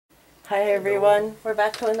Hi everyone, we're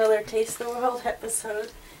back to another Taste the World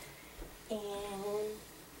episode, and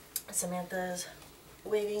Samantha's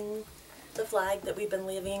waving the flag that we've been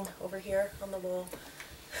leaving over here on the wall.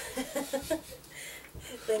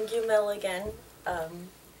 Thank you, Mel, again, and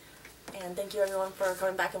thank you everyone for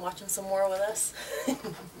coming back and watching some more with us.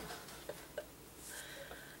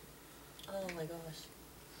 Oh my gosh.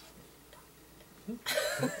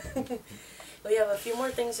 We have a few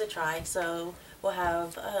more things to try, so we'll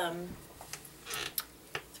have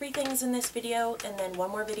 3 things in this video and then 1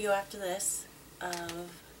 more video after this of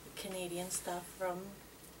Canadian stuff from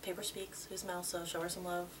Paper Speaks, who's Mel, so show her some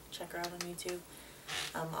love, check her out on YouTube.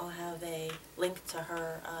 I'll have a link to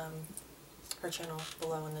her her channel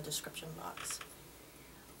below in the description box.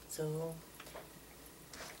 So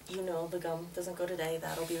you know the gum doesn't go today,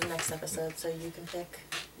 that'll be the next episode, so you can pick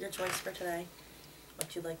your choice for today,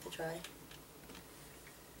 what you'd like to try.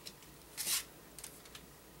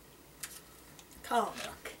 Caramel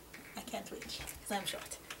milk. I can't reach because I'm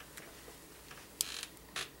short.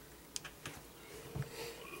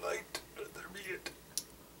 Light, there be it.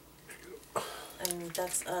 And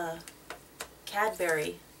that's a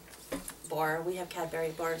Cadbury bar. We have Cadbury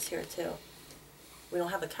bars here too. We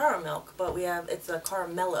don't have a caramel milk, but we have, it's a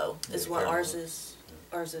caramello is what ours is.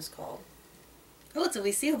 Ours is called. Oh, it's a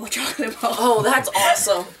resealable chocolate bar. Oh, that's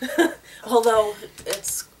awesome. Although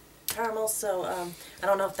it's caramel, so I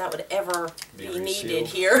don't know if that would ever be needed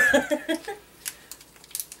here.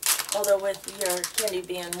 Although with your candy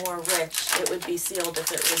being more rich, it would be sealed if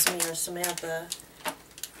it was me or Samantha.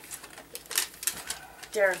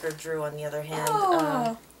 Derek or Drew, on the other hand.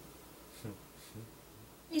 Oh.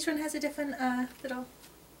 Each one has a different little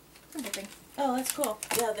thing. Oh, that's cool.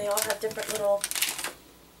 Yeah, they all have different little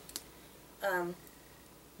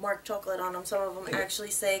marked chocolate on them. Some of them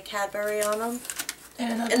actually say Cadbury on them.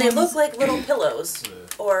 And they look like little pillows,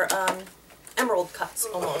 or emerald cuts,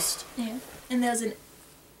 almost. Yeah. And there's an,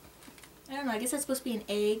 I don't know, I guess that's supposed to be an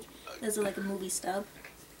egg. There's like a movie stub.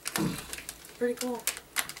 Pretty cool.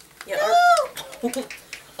 Yeah,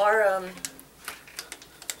 our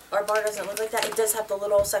bar doesn't look like that. It does have the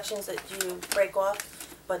little sections that you break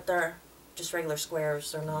off, but they're just regular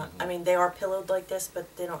squares. They're not, I mean, they are pillowed like this,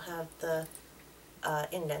 but they don't have the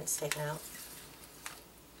indents taken out.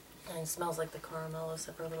 And it smells like the caramel,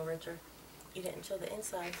 except for a little richer. You didn't show the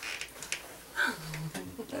inside. I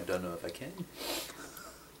don't know if I can.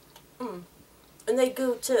 And they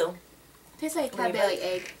goo too. Tastes like Cadbury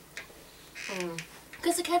egg.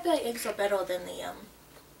 Because the Cadbury eggs are better than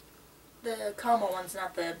the caramel ones,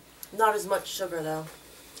 not the... Not as much sugar though,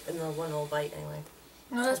 in the one little bite anyway.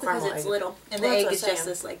 No, that's because it's egg. little. And Well, the egg that's is what I'm just saying.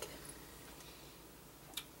 this like...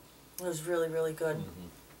 It was really, really good.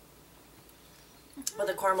 But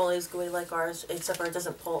the caramel is gooey like ours, except for it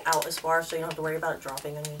doesn't pull out as far, so you don't have to worry about it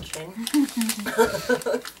dropping on your chin.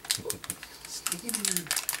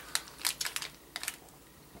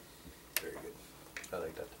 Very good. I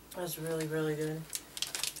like that. That's really, really good.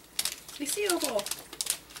 Resealable.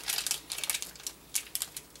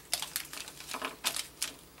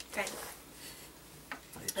 Okay.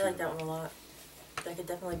 I like that one a lot. That could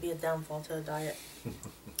definitely be a downfall to the diet.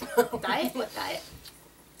 Diet? What diet?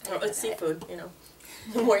 Oh, it's seafood, you know.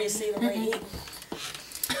 The more you see, the more you eat.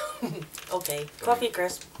 Okay, coffee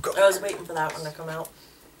crisp. I was waiting for that one to come out.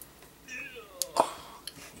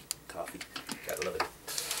 Coffee. Gotta love it.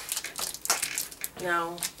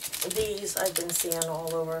 Now, these I've been seeing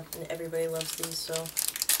all over, and everybody loves these, so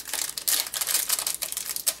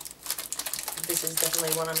this is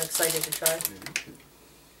definitely one I'm excited to try.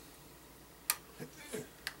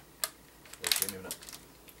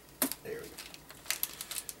 There we go.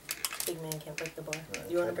 Big man can't break the bar. Right,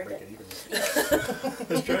 You want to break it? evenly.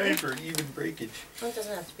 I was trying for even breakage. Well, it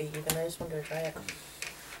doesn't have to be even. I just wanted to try it.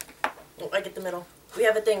 Oh, I get the middle. We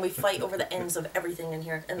have a thing. We fight over the ends of everything in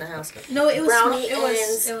here in the house. No, it was Brownie small,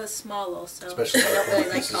 ends. it was small so Especially I don't really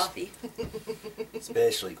like pieces. coffee.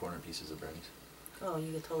 Especially corner pieces of brownies. Oh,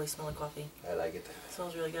 you could totally smell the coffee. I like it. It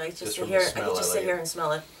smells really good. I could just sit from here. the I smell, could just I sit like here it. and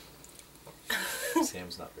smell it.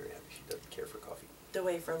 Sam's not very happy. She doesn't care for coffee. The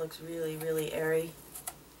wafer looks really, really airy.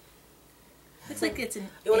 It's like it's an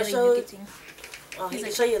You wanna airy show- nicotine. Well, he He's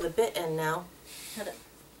can like- show you the bit end now, Had it.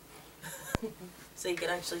 so you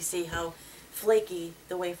can actually see how flaky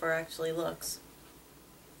the wafer actually looks.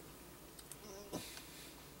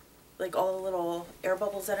 Like all the little air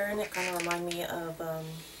bubbles that are in it kind of remind me of, oh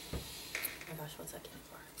my gosh, what's that candy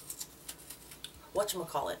bar?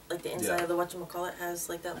 Whatchamacallit. Like the inside of the whatchamacallit has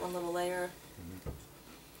like that one little layer.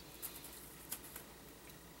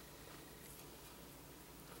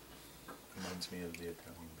 Reminds me of the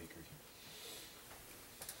Italian bakery.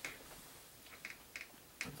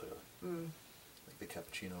 Like the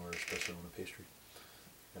cappuccino or espresso on a pastry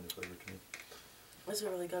kind of flavor to me. It's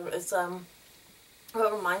really good. It's what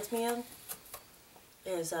it reminds me of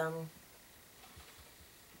is the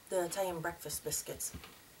Italian breakfast biscuits.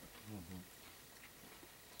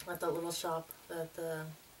 At that little shop that the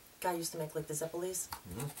guy used to make, like the Zeppelis.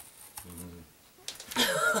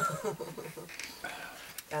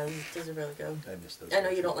 Yeah, these are really good. I miss those. I know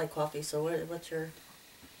you don't like coffee, so what's your...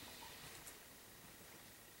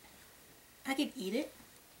 I could eat it.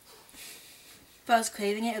 If I was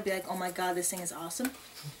craving it, it would be like, oh my god, this thing is awesome.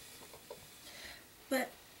 But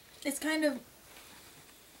it's kind of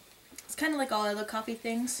like all other coffee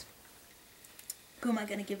things. Who am I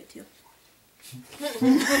gonna give it to?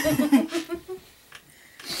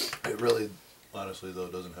 It really, honestly though,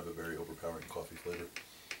 doesn't have a very overpowering coffee flavor.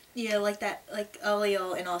 Yeah, like that, like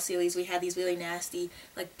earlier in our series, we had these really nasty,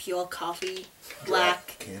 like pure coffee,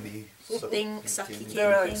 black Candy. thing, sucky candy They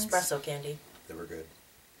were things. espresso candy. They were good.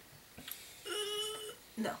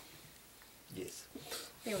 No, Yes.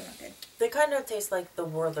 they were not good. They kind of taste like the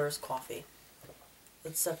Werther's coffee.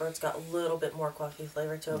 Except for it's got a little bit more coffee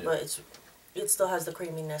flavor to it, Yeah. but it still has the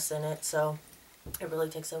creaminess in it, so it really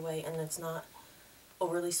takes it away, and it's not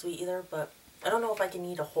overly sweet either, but I don't know if I can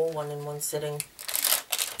eat a whole one in one sitting.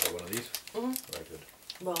 Or one of these? Very good.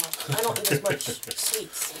 Well, I don't eat as much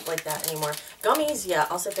sweets like that anymore. Gummies, yeah,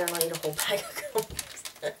 I'll sit there and I'll eat a whole bag of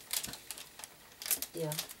gummies.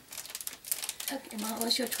 Yeah. Okay, Mom,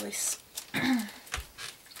 what's your choice?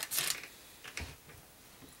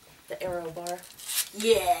 The Aero bar.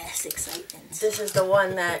 Yes, excitement. This is the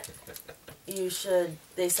one that you should,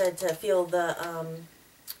 they said to feel the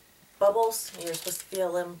bubbles. You're supposed to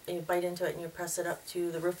feel them, and you bite into it and you press it up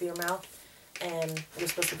to the roof of your mouth, and you're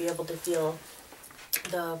supposed to be able to feel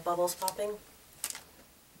the bubbles popping.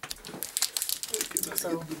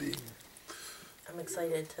 So I'm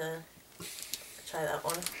excited to try that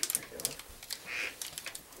one.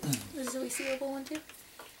 Is this a receivable one too?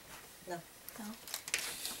 No. No.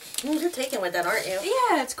 You're taken with that, aren't you?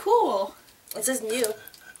 Yeah, it's cool. It says new,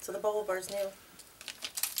 so the bubble bar's new.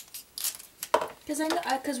 Cause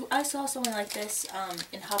I saw something like this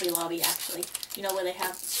in Hobby Lobby actually. You know where they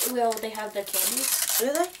have the candies. Do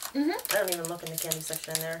they? Mhm. I don't even look in the candy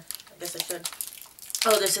section in there. I guess I should.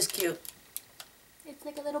 Oh, this is cute. It's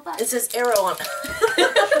like a little box. It says arrow on it.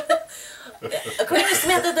 According to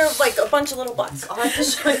Samantha, there's like a bunch of little butts. I'll have to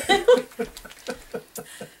show you.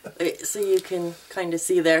 Wait, so you can kind of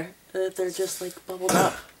see there that they're just like bubbled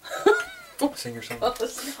up. Sing or something? Oh, no.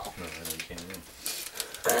 No, I know you can't.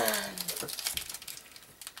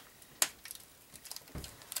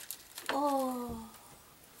 Oh.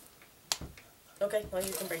 Okay, well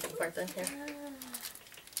you can break it apart then. Here.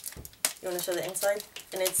 You want to show the inside?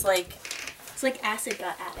 And it's like... It's like acid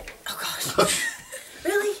got added. Oh gosh.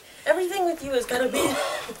 Really? Everything with you has got to be...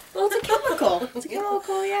 Well, it's a chemical. It's a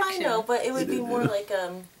chemical I reaction. know, but it would be more like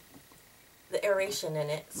the aeration in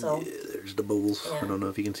it, so... Yeah, there's the bubbles. Yeah. I don't know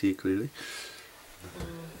if you can see it clearly.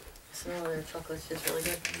 Some of their chocolate's just really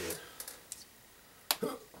good.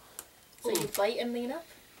 So you bite and lean up?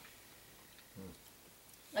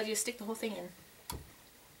 Or do you stick the whole thing in?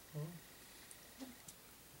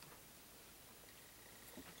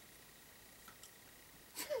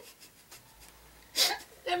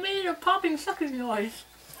 It made a popping sucking noise.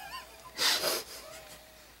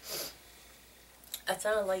 That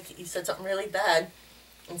sounded like you said something really bad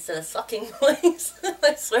instead of sucking noise.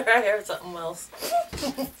 I swear I heard something else.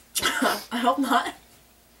 I hope not.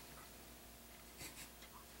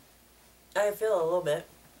 I feel a little bit.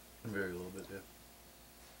 Very little bit, yeah.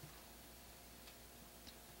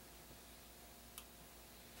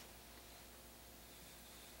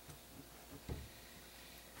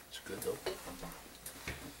 It's good though.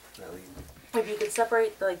 If you could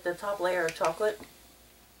separate like the top layer of chocolate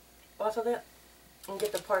off of it and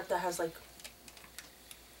get the part that has like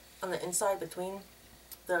on the inside between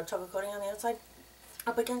the chocolate coating on the outside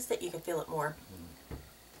up against it, you can feel it more.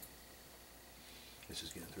 This is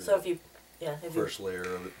getting through So the if you first layer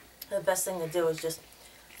of it. the best thing to do is just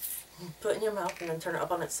put it in your mouth and then turn it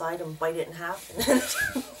up on its side and bite it in half. And then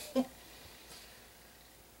I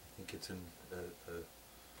think it's in a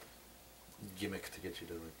gimmick to get you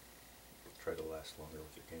to like try to last longer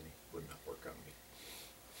with your candy. Would not work on me.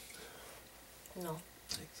 no.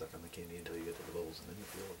 Like, suck on the candy until you get to the bubbles and then you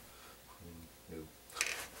feel it. No.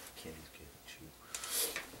 Candy's good. Chew.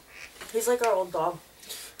 He's like our old dog.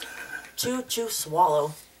 Chew, chew,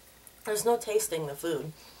 swallow. There's no tasting the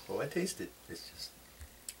food. Oh, I taste it. It's just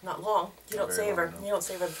Not long. You Not don't very savor. long, no. You don't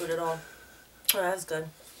savor the food at all. Oh, that's good.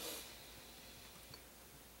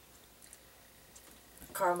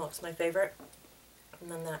 Caramel is my favorite.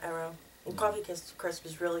 And then that arrow. And Coffee Crisp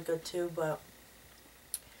is really good too, but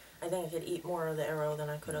I think I could eat more of the arrow than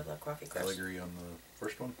I could of the Coffee Crisp. I'll agree on the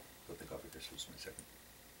first one, but the Coffee Crisp was my second.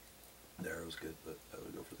 The arrow's good, but I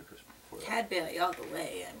would go for the crisp before that. Cadbury all the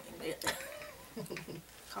way. I mean, really.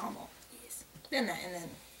 Caramel, yes. Then that, and then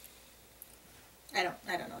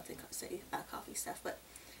I don't know what they say about coffee stuff, but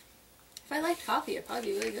if I liked coffee, it'd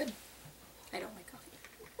probably be really good. I don't like coffee.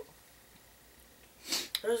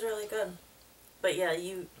 It was really good, but yeah,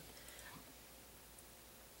 you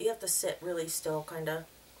have to sit really still, kind of,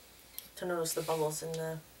 to notice the bubbles in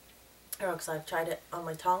the arrow. Because I've tried it on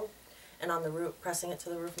my tongue and on the roof, pressing it to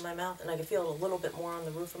the roof of my mouth, and I can feel a little bit more on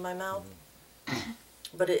the roof of my mouth.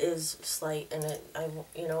 But it is slight, and it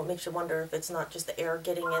makes you wonder if it's not just the air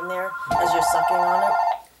getting in there as you're sucking on it.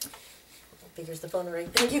 Figures the phone ring.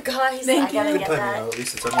 Thank you guys. Thank you. I gotta Good get timing, that. though. At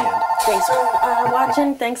least it's on the end. Thanks for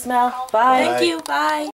watching. Thanks, Mel. Bye. Thank you. Bye.